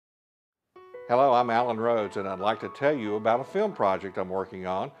Hello, I'm Alan Rhodes, and I'd like to tell you about a film project I'm working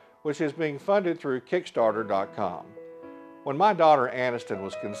on, which is being funded through Kickstarter.com. When my daughter Anniston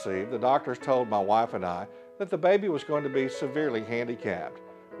was conceived, the doctors told my wife and I that the baby was going to be severely handicapped,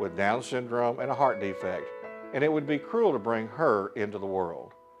 with Down syndrome and a heart defect, and it would be cruel to bring her into the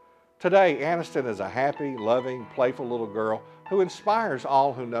world. Today, Anniston is a happy, loving, playful little girl who inspires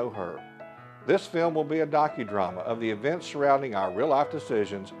all who know her. This film will be a docudrama of the events surrounding our real-life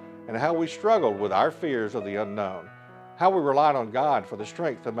decisions and how we struggled with our fears of the unknown, how we relied on God for the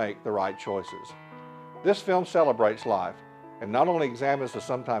strength to make the right choices. This film celebrates life and not only examines the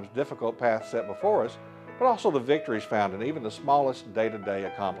sometimes difficult path set before us, but also the victories found in even the smallest day-to-day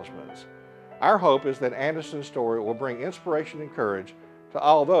accomplishments. Our hope is that Anniston's story will bring inspiration and courage to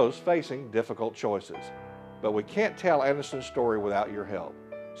all those facing difficult choices. But we can't tell Anniston's story without your help.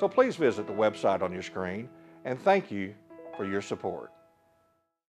 So please visit the website on your screen, and thank you for your support.